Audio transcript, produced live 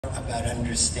about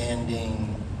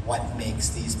understanding what makes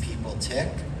these people tick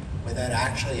without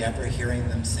actually ever hearing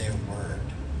them say a word.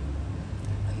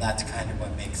 And that's kind of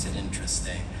what makes it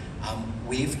interesting.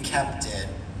 We've kept it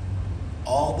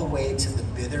all the way to the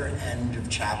bitter end of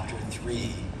chapter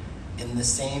 3 in the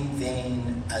same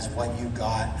vein as what you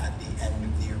got at the end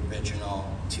of the original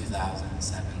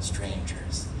 2007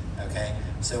 Strangers, okay?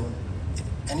 So if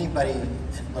anybody,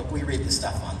 look, we read the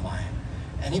stuff online.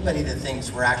 Anybody that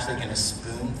thinks we're actually gonna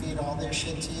spoon feed all this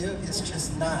shit to you is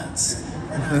just nuts.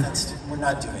 We're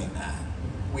not doing that.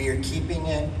 We are keeping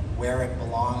it where it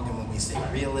belonged, and when we say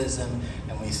realism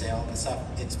and we say all this stuff,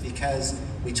 it's because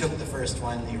we took the first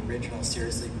one, the original,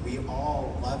 seriously. We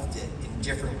all loved it in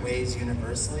different ways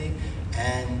universally,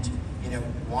 and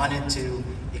wanted to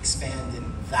expand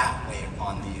in that way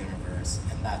upon the universe.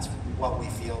 And that's what we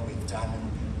feel we've done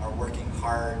and are working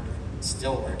hard,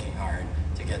 still working hard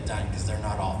to get done, because they're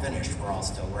not all finished. We're all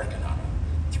still working on them.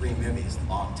 3 movies, a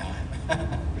long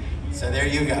time. So there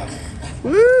you go.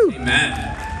 Woo!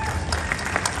 Amen.